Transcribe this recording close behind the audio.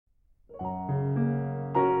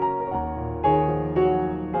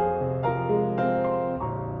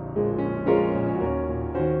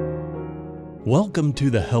Welcome to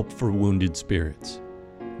the Help for Wounded Spirits.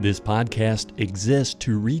 This podcast exists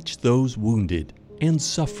to reach those wounded and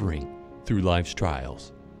suffering through life's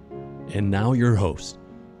trials. And now your hosts,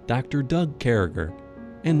 Dr. Doug Carragher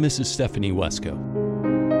and Mrs. Stephanie Wesco.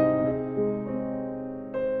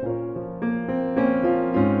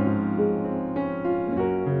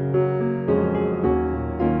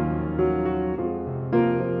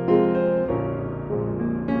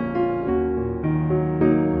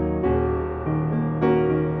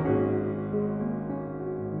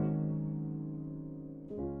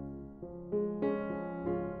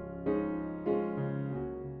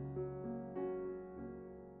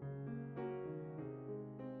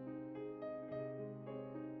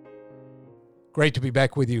 Great to be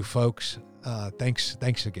back with you, folks.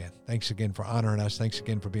 Thanks again. Thanks again for honoring us. Thanks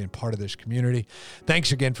again for being part of this community.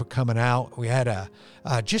 Thanks again for coming out. We had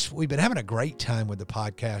we've been having a great time with the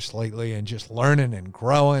podcast lately and just learning and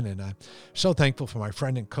growing. And I'm so thankful for my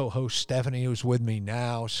friend and co-host Stephanie, who's with me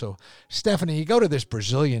now. So Stephanie, you go to this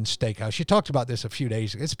Brazilian steakhouse. You talked about this a few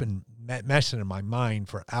days ago. It's been messing in my mind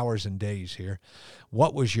for hours and days here.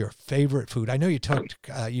 What was your favorite food? I know you told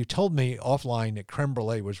me offline that creme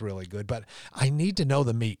brulee was really good, but I need to know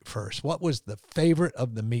the meat first. What was the favorite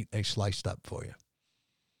of the meat they sliced up for you?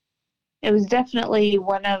 It was definitely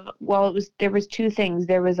there was two things.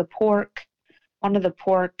 There was one of the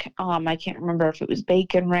pork, I can't remember if it was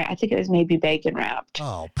bacon wrapped. I think it was maybe bacon wrapped.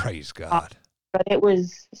 Oh, praise God. But it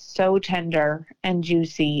was so tender and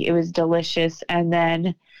juicy. It was delicious. And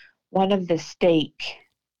then one of the steak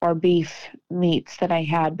or beef meats that I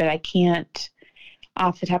had, but I can't,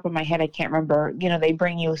 off the top of my head, I can't remember. You know, they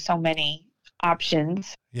bring you so many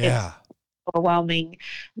options. Yeah. It's overwhelming.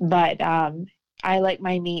 But I like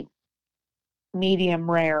my meat medium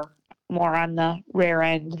rare, more on the rare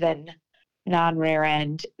end than non-rare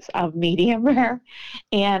end of medium rare.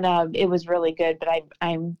 And it was really good, but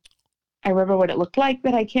I remember what it looked like,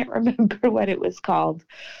 but I can't remember what it was called.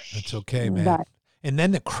 That's okay, man. And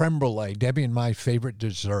then the creme brulee, Debbie and my favorite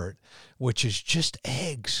dessert, which is just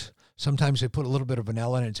eggs. Sometimes they put a little bit of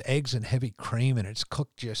vanilla in it. It's eggs and heavy cream, and it's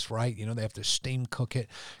cooked just right. You know, they have to steam cook it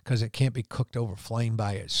because it can't be cooked over flame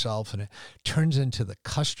by itself. And it turns into the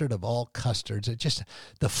custard of all custards. It just,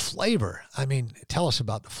 the flavor. I mean, tell us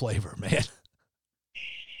about the flavor, man.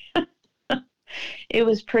 It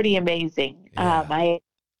was pretty amazing. Yeah. I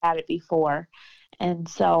had it before. And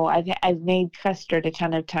so I've made custard a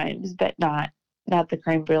ton of times, but not the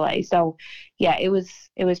creme brulee. So yeah, it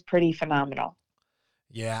was pretty phenomenal.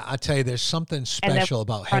 Yeah, I tell you, there's something special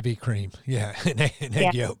about heavy cream. Yeah, and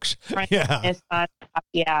egg yolks. Yeah.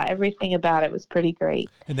 Yeah, everything about it was pretty great.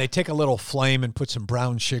 And they take a little flame and put some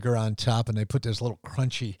brown sugar on top, and they put this little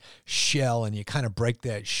crunchy shell, and you kind of break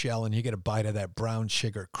that shell, and you get a bite of that brown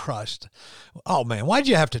sugar crust. Oh, man, why'd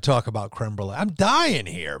you have to talk about creme brulee? I'm dying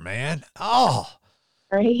here, man. Oh.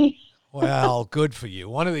 Right. Well, good for you.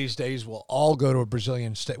 One of these days, we'll all go to a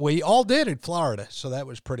Brazilian steak. We all did in Florida, so that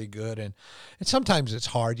was pretty good. And sometimes it's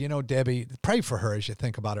hard. You know, Debbie, pray for her as you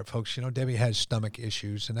think about it, folks. You know, Debbie has stomach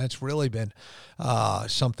issues, and that's really been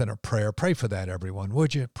something of prayer. Pray for that, everyone.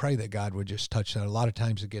 Would you? Pray that God would just touch that. A lot of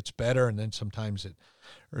times it gets better, and then sometimes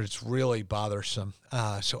it's really bothersome.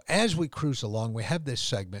 So as we cruise along, we have this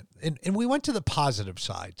segment, and we went to the positive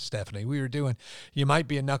side, Stephanie. We were doing, you might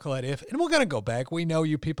be a knucklehead if, and we're going to go back. We know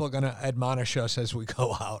you people are going to admonish us as we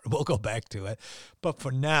go out. We'll go back to it. But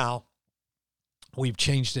for now, we've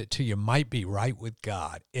changed it to you might be right with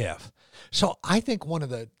God if. So I think one of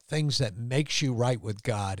the things that makes you right with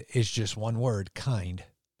God is just one word, kind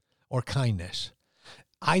or kindness.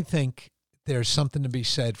 I think there's something to be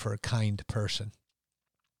said for a kind person.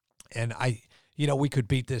 And we could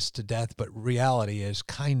beat this to death, but reality is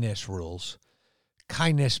kindness rules.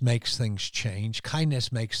 Kindness makes things change.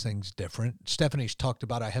 Kindness makes things different. Stephanie's talked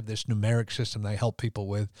about, I have this numeric system that I help people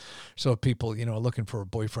with. So if people, are looking for a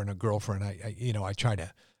boyfriend or girlfriend, I try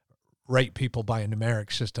to rate people by a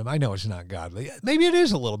numeric system. I know it's not godly. Maybe it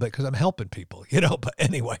is a little bit because I'm helping people, but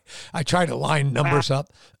anyway, I try to line numbers up,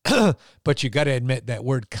 but you got to admit that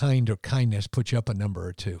word kind or kindness puts you up a number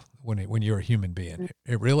or two when you're a human being.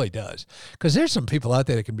 It really does. Because there's some people out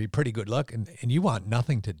there that can be pretty good looking and you want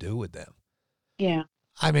nothing to do with them. Yeah.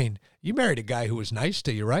 I mean, you married a guy who was nice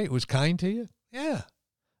to you, right? Who was kind to you? Yeah.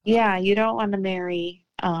 Yeah. You don't want to marry,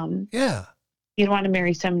 you don't want to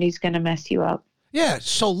marry somebody who's going to mess you up. Yeah,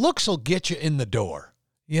 so looks will get you in the door.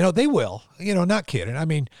 They will. Not kidding. I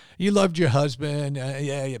mean, you loved your husband.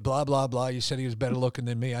 Blah, blah, blah. You said he was better looking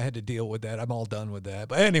than me. I had to deal with that. I'm all done with that.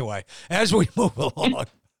 But anyway, as we move along,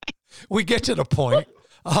 We get to the point.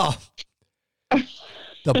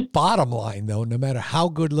 The bottom line, though, no matter how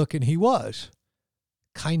good looking he was,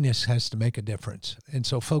 kindness has to make a difference. And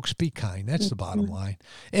so, folks, be kind. That's the bottom line.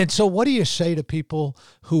 And so what do you say to people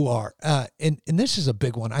who are, and this is a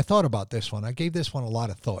big one. I thought about this one. I gave this one a lot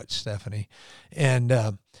of thought, Stephanie.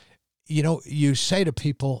 And, you say to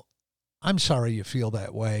people, I'm sorry you feel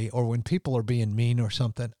that way. Or when people are being mean or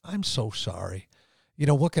something, I'm so sorry.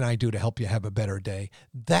 What can I do to help you have a better day?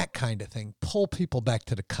 That kind of thing. Pull people back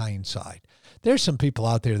to the kind side. There's some people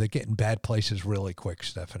out there that get in bad places really quick,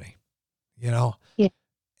 Stephanie. Yeah.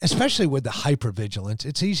 Especially with the hypervigilance,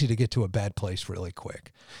 it's easy to get to a bad place really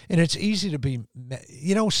quick. And it's easy to be,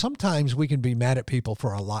 sometimes we can be mad at people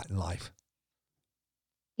for a lot in life.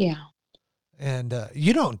 Yeah. And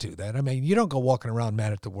you don't do that. I mean, you don't go walking around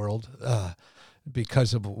mad at the world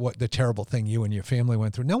because of what the terrible thing you and your family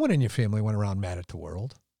went through. No one in your family went around mad at the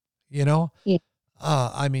world, Yeah.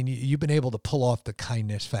 I mean, you've been able to pull off the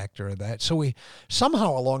kindness factor of that. So we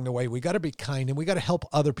somehow along the way, we got to be kind and we got to help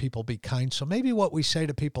other people be kind. So maybe what we say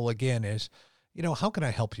to people again is, how can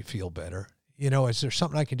I help you feel better? Is there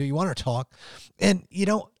something I can do? You want to talk? And,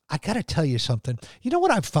 I got to tell you something.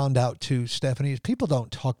 What I've found out too, Stephanie, is people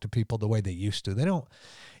don't talk to people the way they used to. They don't,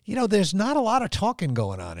 there's not a lot of talking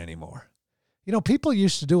going on anymore. People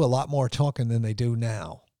used to do a lot more talking than they do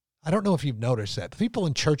now. I don't know if you've noticed that. People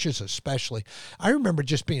in churches especially. I remember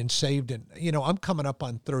just being saved and, I'm coming up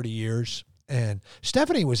on 30 years and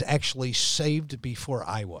Stephanie was actually saved before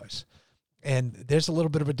I was. And there's a little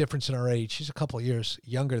bit of a difference in our age. She's a couple of years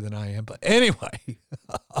younger than I am. But anyway,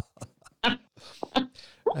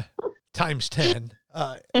 times 10.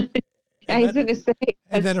 I was going to say.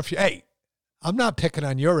 And then hey, I'm not picking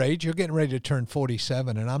on your age. You're getting ready to turn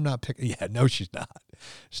 47, and I'm not picking. Yeah, no, she's not.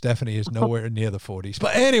 Stephanie is nowhere near the 40s.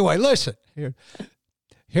 But anyway, listen.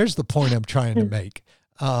 Here's the point I'm trying to make.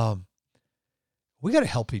 We got to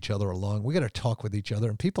help each other along. We got to talk with each other,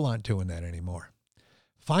 and people aren't doing that anymore.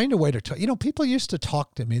 Find a way to talk. People used to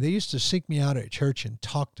talk to me. They used to seek me out at church and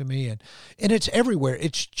talk to me, and it's everywhere.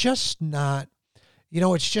 It's just not.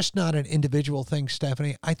 It's just not an individual thing,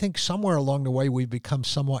 Stephanie. I think somewhere along the way, we've become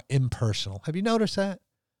somewhat impersonal. Have you noticed that?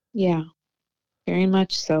 Yeah, very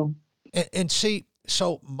much so. And see,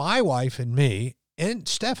 so my wife and me and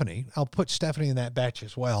Stephanie, I'll put Stephanie in that batch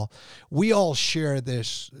as well. We all share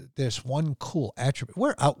this one cool attribute.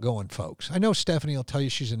 We're outgoing folks. I know Stephanie will tell you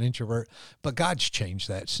she's an introvert, but God's changed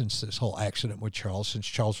that since this whole accident with Charles, since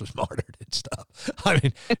Charles was martyred and stuff. I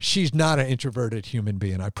mean, she's not an introverted human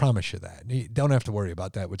being. I promise you that. You don't have to worry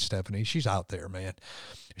about that with Stephanie. She's out there, man.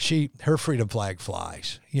 Her freedom flag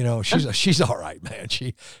flies. She's all right, man.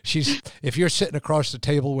 She's if you're sitting across the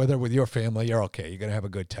table with her with your family, you're okay. You're gonna have a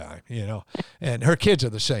good time, And her kids are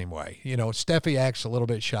the same way. Steffi acts a little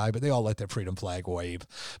bit shy, but they all let their freedom flag wave.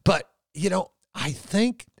 But I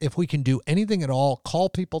think if we can do anything at all, call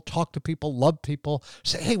people, talk to people, love people,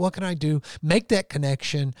 say, hey, what can I do? Make that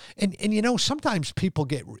connection. And sometimes people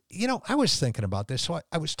get, I was thinking about this. So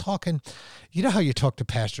I was talking, how you talk to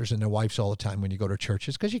pastors and their wives all the time when you go to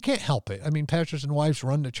churches, because you can't help it. I mean, pastors and wives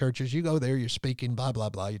run the churches. You go there, you're speaking, blah, blah,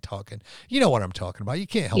 blah, you're talking. You know what I'm talking about. You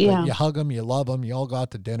can't help it. You hug them, you love them, you all go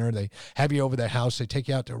out to dinner. They have you over their house. They take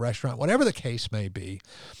you out to a restaurant, whatever the case may be.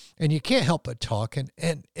 And you can't help but talk. And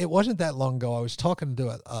it wasn't that long ago, I was talking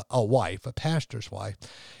to a wife, a pastor's wife,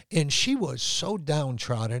 and she was so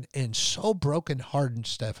downtrodden and so brokenhearted,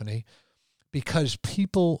 Stephanie, because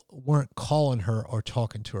people weren't calling her or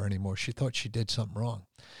talking to her anymore. She thought she did something wrong.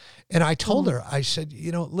 And I told her, I said,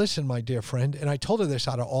 listen, my dear friend, and I told her this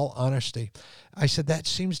out of all honesty. I said, that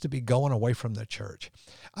seems to be going away from the church.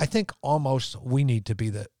 I think almost we need to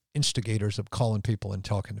be the instigators of calling people and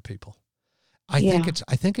talking to people. I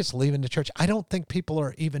think it's leaving the church. I don't think people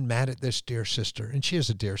are even mad at this dear sister. And she is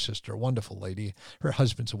a dear sister, a wonderful lady. Her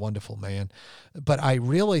husband's a wonderful man. But I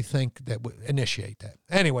really think that we initiate that.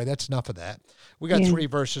 Anyway, that's enough of that. We got 3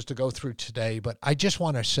 verses to go through today. But I just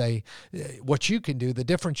want to say what you can do, the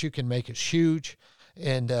difference you can make is huge.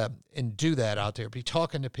 And do that out there. Be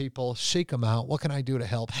talking to people, seek them out. What can I do to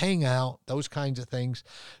help? Hang out, those kinds of things.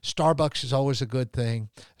 Starbucks is always a good thing.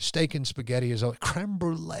 Steak and spaghetti is always, creme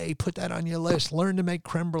brulee, put that on your list. Learn to make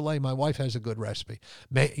creme brulee. My wife has a good recipe.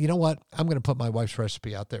 You know what? I'm going to put my wife's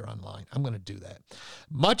recipe out there online. I'm going to do that.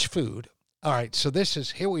 Much food. All right, so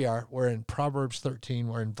here we are. We're in Proverbs 13.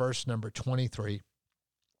 We're in verse number 23.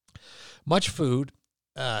 Much food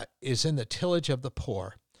is in the tillage of the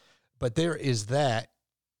poor, but there is that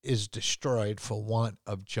is destroyed for want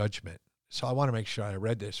of judgment. So I want to make sure I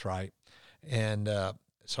read this right. And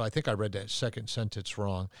so I think I read that second sentence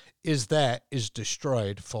wrong. Is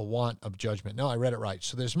destroyed for want of judgment. No, I read it right.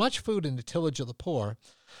 So there's much food in the tillage of the poor,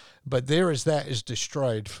 but there is that is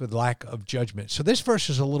destroyed for the lack of judgment. So this verse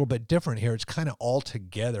is a little bit different here. It's kind of all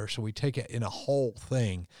together. So we take it in a whole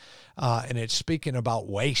thing. And it's speaking about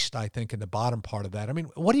waste, I think, in the bottom part of that. I mean,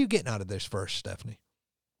 what are you getting out of this verse, Stephanie?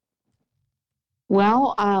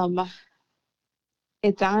 Well,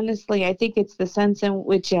 it's honestly, I think it's the sense in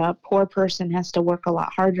which a poor person has to work a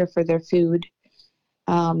lot harder for their food.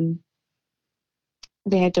 They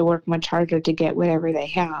had to work much harder to get whatever they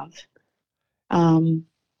have.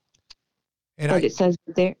 It says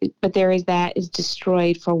there is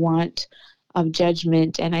destroyed for want of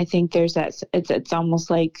judgment. And I think there's that, it's almost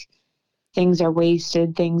like things are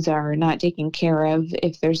wasted, things are not taken care of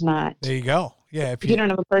if there's not. There you go. Yeah. If you don't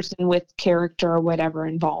have a person with character or whatever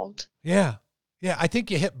involved. Yeah. Yeah. I think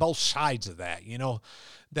you hit both sides of that,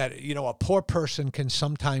 a poor person can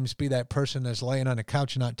sometimes be that person that's laying on the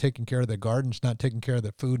couch and not taking care of their gardens, not taking care of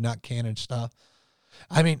their food, not canning stuff.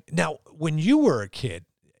 I mean, now when you were a kid,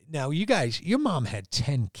 now you guys, your mom had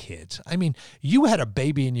 10 kids. I mean, you had a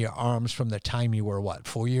baby in your arms from the time you were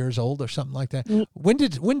 4 years old or something like that. When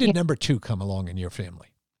did number 2 come along in your family?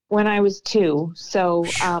 When I was 2. So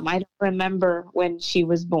I don't remember when she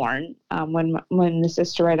was born, when the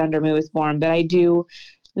sister right under me was born, but I do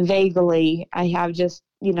vaguely, I have just,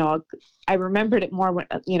 I remembered it more,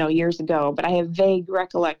 years ago, but I have vague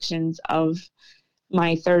recollections of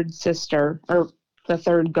my third sister or the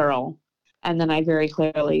third girl. And then I very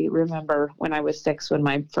clearly remember when I was 6 when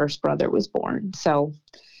my first brother was born. So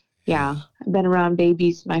yeah, I've been around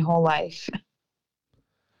babies my whole life.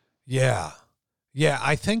 Yeah. Yeah.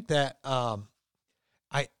 I think that,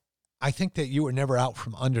 I think that you were never out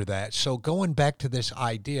from under that. So going back to this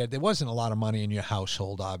idea, there wasn't a lot of money in your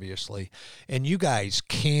household, obviously. And you guys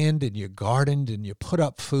canned and you gardened and you put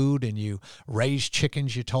up food and you raised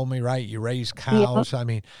chickens, you told me, right? You raised cows. Yeah. I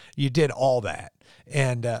mean, you did all that.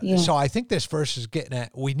 And so I think this verse is getting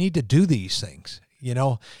at, we need to do these things.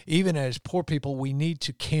 Even as poor people, we need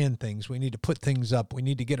to can things. We need to put things up. We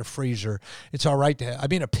need to get a freezer. It's all right to have,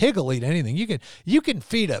 a pig will eat anything. You can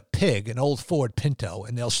feed a pig an old Ford Pinto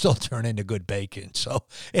and they'll still turn into good bacon. So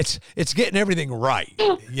it's getting everything right,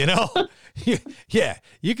 Yeah,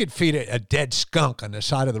 you could feed it a dead skunk on the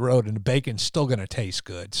side of the road and the bacon's still going to taste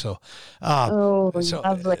good. So,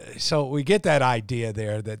 lovely. So we get that idea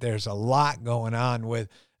there that there's a lot going on with,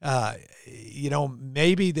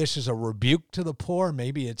 maybe this is a rebuke to the poor.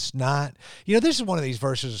 Maybe it's not. This is one of these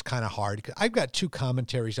verses is kind of hard. I've got 2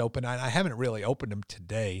 commentaries open. And I haven't really opened them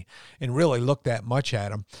today and really looked that much at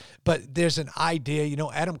them. But there's an idea,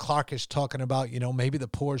 Adam Clark is talking about, maybe the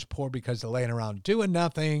poor is poor because they're laying around doing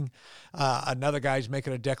nothing. Another guy's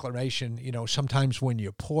making a declaration, sometimes when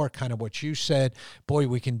you're poor, kind of what you said, boy,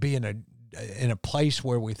 we can be in a place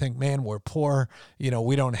where we think, man, we're poor,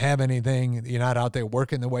 we don't have anything. You're not out there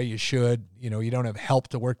working the way you should. You don't have help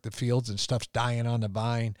to work the fields and stuff's dying on the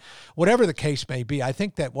vine. Whatever the case may be, I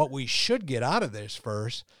think that what we should get out of this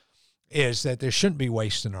verse is that there shouldn't be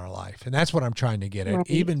waste in our life. And that's what I'm trying to get at. Right.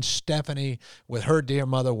 Even Stephanie with her dear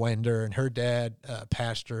mother, Wender, and her dad,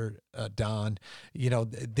 Pastor Don,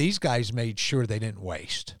 these guys made sure they didn't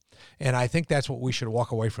waste. And I think that's what we should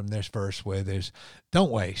walk away from this verse with is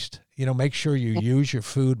don't waste. Make sure you use your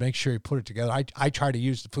food. Make sure you put it together. I try to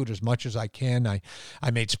use the food as much as I can. I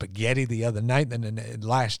made spaghetti the other night. And then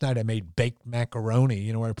last night I made baked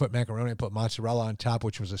macaroni. Where I put macaroni, I put mozzarella on top,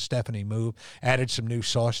 which was a Stephanie move. Added some new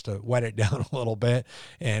sauce to wet it down a little bit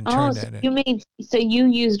and turned it. So you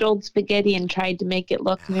used old spaghetti and tried to make it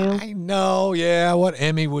look new? I know. Yeah, what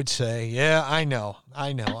Emmy would say. Yeah, I know.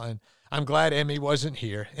 And I'm glad Emmy wasn't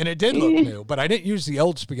here. And it did look new, but I didn't use the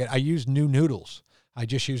old spaghetti. I used new noodles. I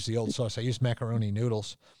just used the old sauce. I used macaroni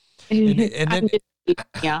noodles. And then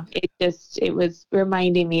it was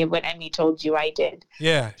reminding me of what Emmy told you I did.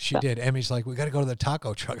 Yeah, she did. Emmy's like, we got to go to the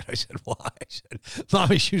taco truck. And I said, why? I said,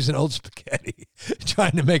 Mommy's using old spaghetti,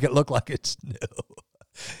 trying to make it look like it's new.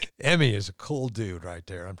 Emmy is a cool dude right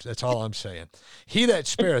there. That's all I'm saying. He that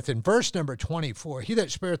spareth, in verse number 24, he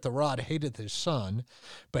that spareth the rod hateth his son,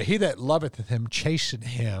 but he that loveth him chasteneth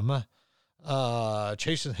him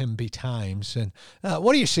betimes. And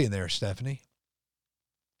what are you seeing there, Stephanie?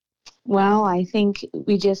 Well, I think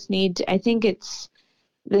we just I think it's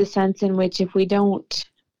the sense in which if we don't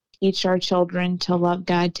teach our children to love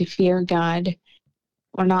God, to fear God,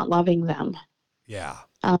 we're not loving them. Yeah.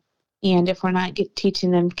 And if we're not teaching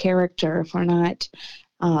them character, if we're not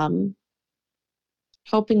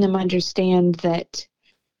helping them understand that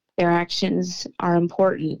their actions are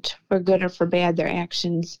important, for good or for bad, their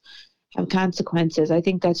actions have consequences. I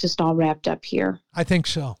think that's just all wrapped up here. I think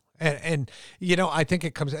so. And I think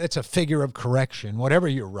it's a figure of correction, whatever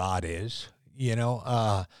your rod is,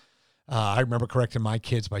 I remember correcting my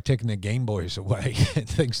kids by taking the Game Boys away and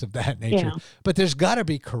things of that nature. Yeah. But there's got to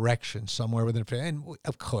be correction somewhere within. And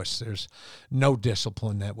of course, there's no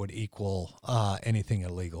discipline that would equal anything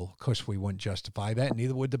illegal. Of course, we wouldn't justify that.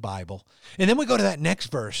 Neither would the Bible. And then we go to that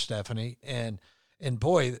next verse, Stephanie, and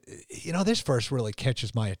boy, this verse really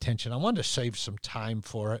catches my attention. I wanted to save some time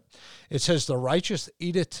for it. It says, "The righteous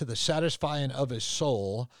eateth to the satisfying of his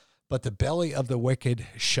soul, but the belly of the wicked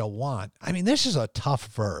shall want." I mean, this is a tough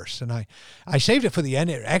verse, and I saved it for the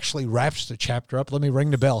end. It actually wraps the chapter up. Let me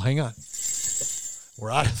ring the bell. Hang on.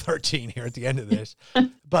 We're out of 13 here at the end of this.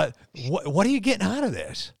 But what are you getting out of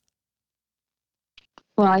this?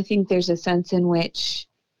 Well, I think there's a sense in which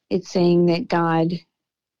it's saying that God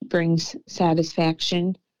brings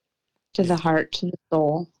satisfaction to the heart, to the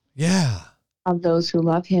soul Yeah. of those who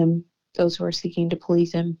love him, those who are seeking to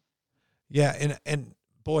please him. Yeah, and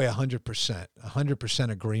boy,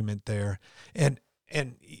 100% agreement there. And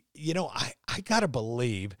I got to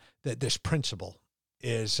believe that this principle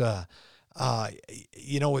is,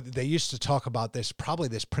 they used to talk about this, probably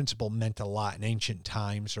this principle meant a lot in ancient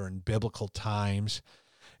times or in biblical times.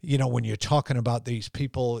 When you're talking about these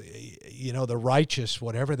people, the righteous,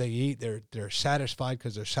 whatever they eat, they're satisfied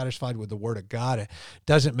because they're satisfied with the word of God. It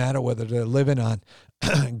doesn't matter whether they're living on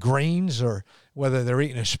greens or whether they're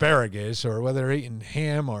eating asparagus or whether they're eating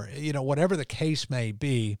ham or, whatever the case may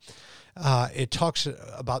be. It talks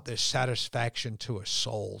about this satisfaction to a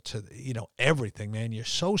soul, to, everything, man. You're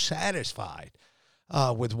so satisfied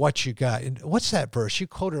with what you got. And what's that verse? You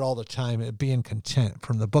quote it all the time, being content,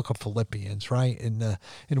 from the book of Philippians, right? In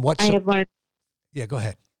what I have learned. Yeah, go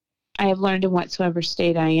ahead. I have learned in whatsoever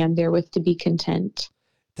state I am therewith to be content.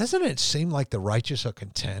 Doesn't it seem like the righteous are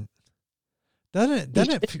content? Doesn't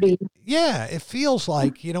it? Be. Yeah, it feels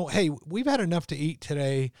like, hey, we've had enough to eat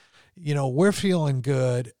today. We're feeling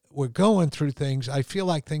good. We're going through things. I feel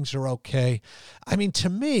like things are okay. I mean, to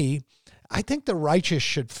me, I think the righteous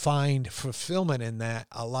should find fulfillment in that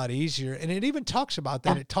a lot easier. And it even talks about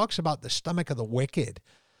that. Yeah. It talks about the stomach of the wicked.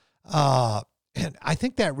 And I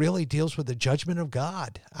think that really deals with the judgment of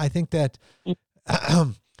God. I think that,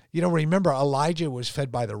 remember Elijah was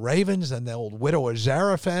fed by the ravens and the old widow of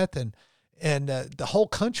Zarephath, and the whole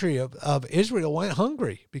country of Israel went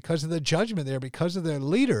hungry because of the judgment there, because of their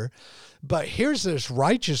leader. But here's this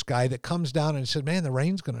righteous guy that comes down and said, man, the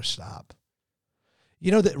rain's going to stop.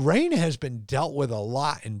 That rain has been dealt with a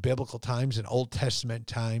lot in biblical times, in Old Testament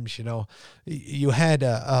times. You had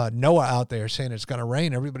Noah out there saying it's going to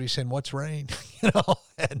rain. Everybody's saying, what's rain?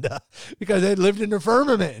 And because they lived in the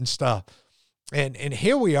firmament and stuff. And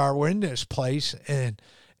here we are, we're in this place, and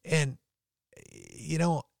the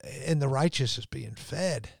righteous is being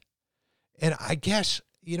fed. And I guess,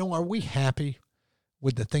 are we happy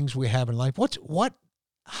with the things we have in life? How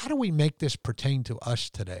do we make this pertain to us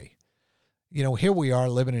today? Here we are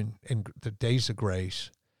living in the days of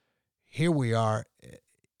grace. Here we are,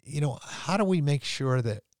 how do we make sure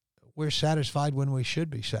that we're satisfied when we should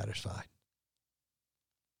be satisfied?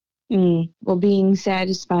 Well, being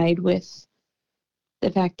satisfied with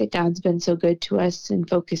the fact that God's been so good to us and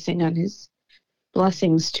focusing on his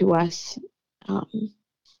blessings to us,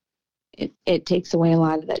 it takes away a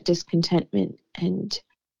lot of that discontentment. And,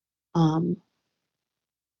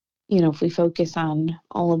 if we focus on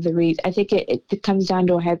all of the reasons, I think it comes down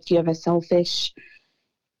to do you have a selfish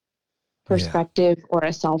perspective or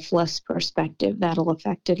a selfless perspective? That'll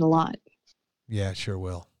affect it a lot. Yeah, it sure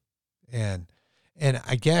will. And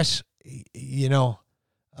I guess,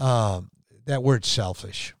 that word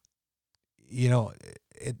selfish,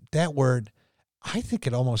 that word, I think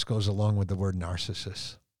it almost goes along with the word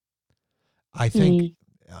narcissist. I think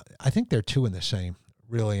they're two in the same,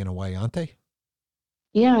 really, in a way, aren't they?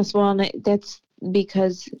 Yes, well, and that's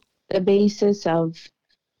because the basis of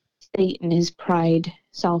Satan is pride,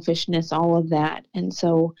 selfishness, all of that. And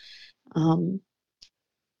so, my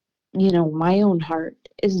own heart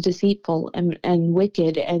is deceitful and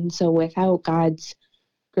wicked. And so without God's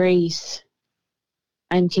grace,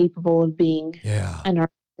 I'm capable of being a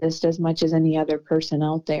narcissist as much as any other person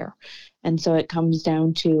out there. And so it comes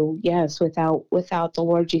down to, yes, without the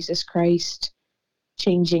Lord Jesus Christ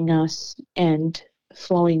changing us and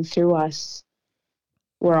flowing through us,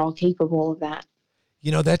 we're all capable of that.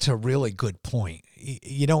 That's a really good point.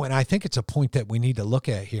 And I think it's a point that we need to look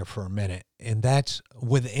at here for a minute. And that's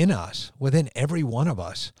within us, within every one of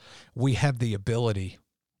us, we have the ability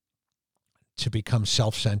to become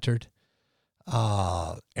self-centered,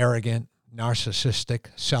 arrogant, narcissistic,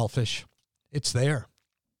 selfish. It's there.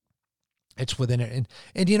 It's within it.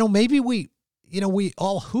 And maybe we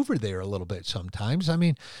all hoover there a little bit sometimes. I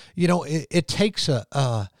mean, it takes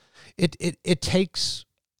it takes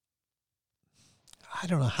I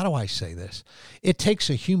don't know, how do I say this? It takes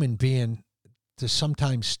a human being to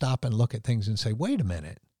sometimes stop and look at things and say, wait a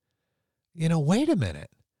minute. Wait a minute.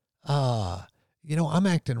 I'm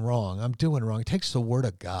acting wrong. I'm doing wrong. It takes the word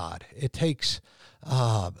of God. It takes,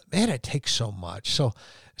 it takes so much. So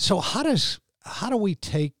how do we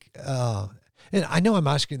take, and I know I'm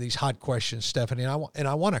asking these hot questions, Stephanie, and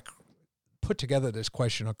I want to put together this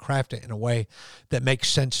question or craft it in a way that makes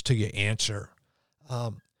sense to your answer.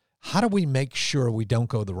 How do we make sure we don't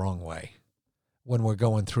go the wrong way when we're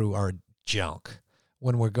going through our junk,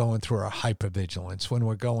 when we're going through our hypervigilance, when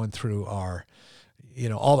we're going through our,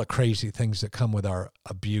 all the crazy things that come with our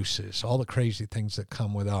abuses, all the crazy things that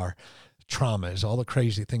come with our traumas, all the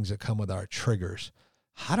crazy things that come with our triggers?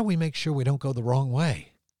 How do we make sure we don't go the wrong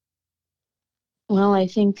way? Well, I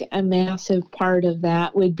think a massive part of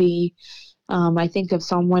that would be, I think of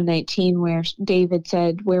Psalm 119, where David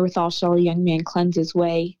said, wherewithal shall a young man cleanse his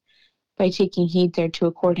way? By taking heed thereto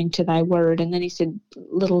according to thy word. And then he said a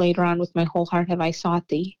little later on, with my whole heart have I sought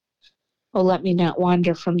thee. Oh, let me not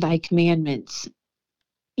wander from thy commandments.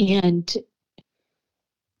 And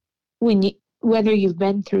whether you've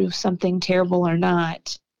been through something terrible or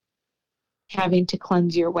not, having to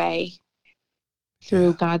cleanse your way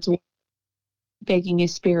through God's word, begging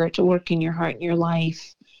his spirit to work in your heart and your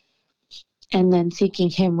life, and then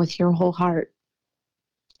seeking him with your whole heart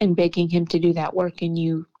and begging him to do that work in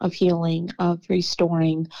you of healing, of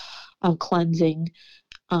restoring, of cleansing,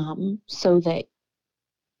 so that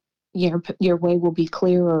your way will be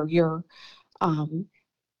clearer, your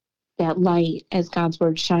that light, as God's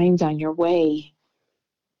word shines on your way,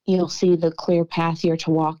 you'll see the clear path you're to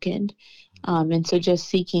walk in. And so just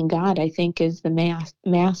seeking God, I think, is the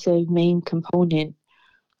massive main component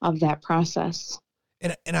of that process.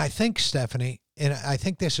 And I think, Stephanie, and I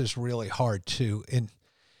think this is really hard too. And,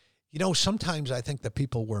 sometimes I think the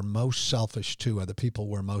people we're most selfish to are the people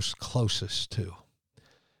we're most closest to.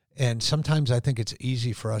 And sometimes I think it's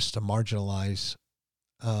easy for us to marginalize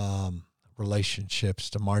relationships,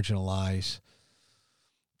 to marginalize,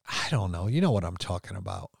 I don't know, you know what I'm talking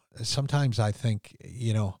about. Sometimes I think,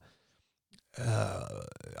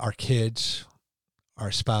 our kids,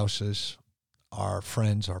 our spouses, our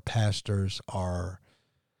friends, our pastors,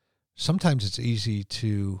 sometimes it's easy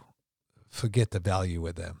to forget the value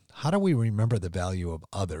of them. How do we remember the value of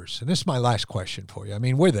others? And this is my last question for you. I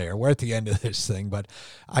mean, we're at the end of this thing, but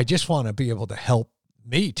I just want to be able to help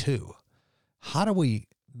me too. How do we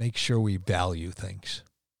make sure we value things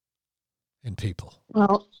in people?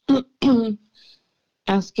 Well,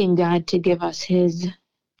 asking God to give us his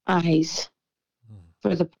eyes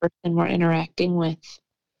for the person we're interacting with,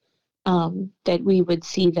 that we would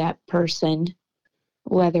see that person,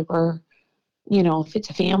 whether we're, if it's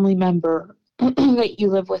a family member that you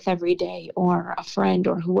live with every day or a friend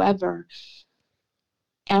or whoever,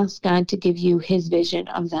 ask God to give you his vision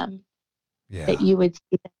of them, that you would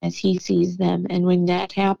see them as he sees them. And when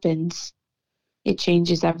that happens, it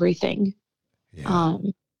changes everything.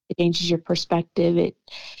 It changes your perspective.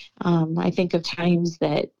 I think of times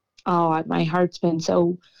that, my heart's been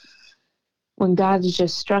so, when God has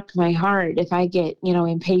just struck my heart, if I get,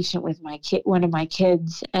 impatient with one of my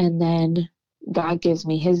kids, and then God gives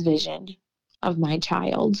me his vision of my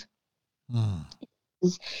child.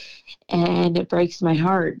 And it breaks my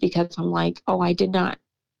heart, because I'm like, I did not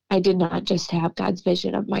just have God's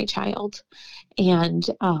vision of my child. And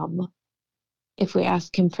if we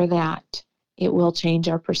ask him for that, it will change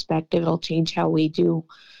our perspective. It'll change how we do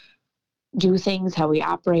things, how we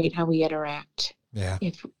operate, how we interact. Yeah.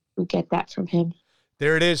 If we get that from him.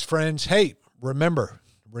 There it is, friends. Hey, remember,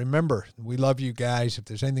 we love you guys. If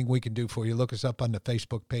there's anything we can do for you, look us up on the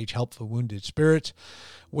Facebook page, Help for Wounded Spirits.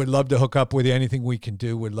 We'd love to hook up with you. Anything we can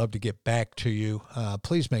do, we'd love to get back to you.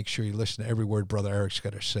 Please make sure you listen to every word Brother Eric's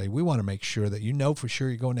got to say. We want to make sure that for sure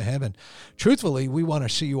you're going to heaven. Truthfully, we want to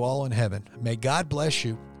see you all in heaven. May God bless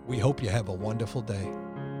you. We hope you have a wonderful day.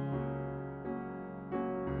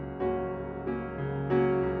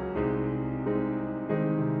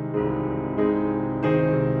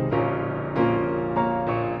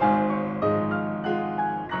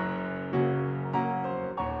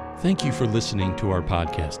 Thank you for listening to our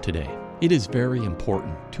podcast today. It is very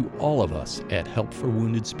important to all of us at Help for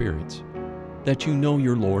Wounded Spirits that you know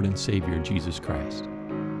your Lord and Savior, Jesus Christ.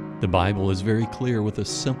 The Bible is very clear with a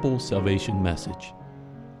simple salvation message.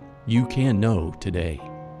 You can know today.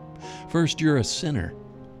 First, you're a sinner,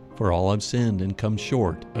 for all have sinned and come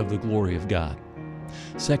short of the glory of God.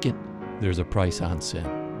 Second, there's a price on sin,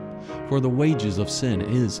 for the wages of sin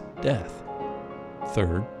is death.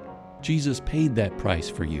 Third, Jesus paid that price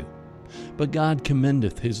for you. But God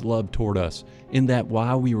commendeth his love toward us, in that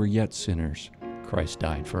while we were yet sinners, Christ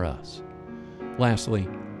died for us. Lastly,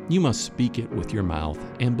 you must speak it with your mouth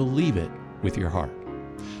and believe it with your heart,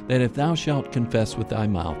 that if thou shalt confess with thy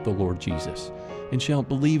mouth the Lord Jesus, and shalt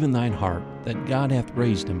believe in thine heart that God hath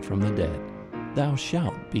raised him from the dead, thou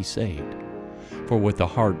shalt be saved. For with the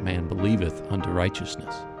heart man believeth unto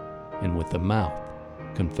righteousness, and with the mouth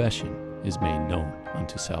confession is made known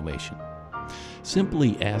unto salvation.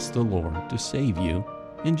 Simply ask the Lord to save you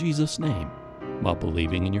in Jesus' name while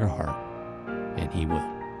believing in your heart, and he will.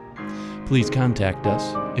 Please contact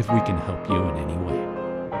us if we can help you in any way.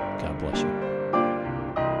 God bless you.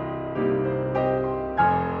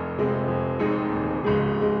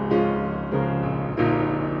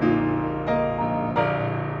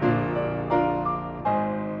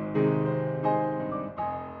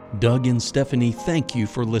 Doug and Stephanie, thank you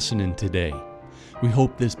for listening today. We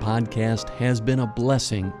hope this podcast has been a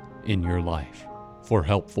blessing in your life. For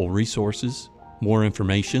helpful resources, more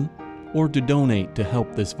information, or to donate to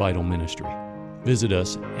help this vital ministry, visit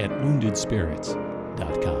us at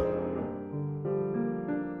woundedspirits.com.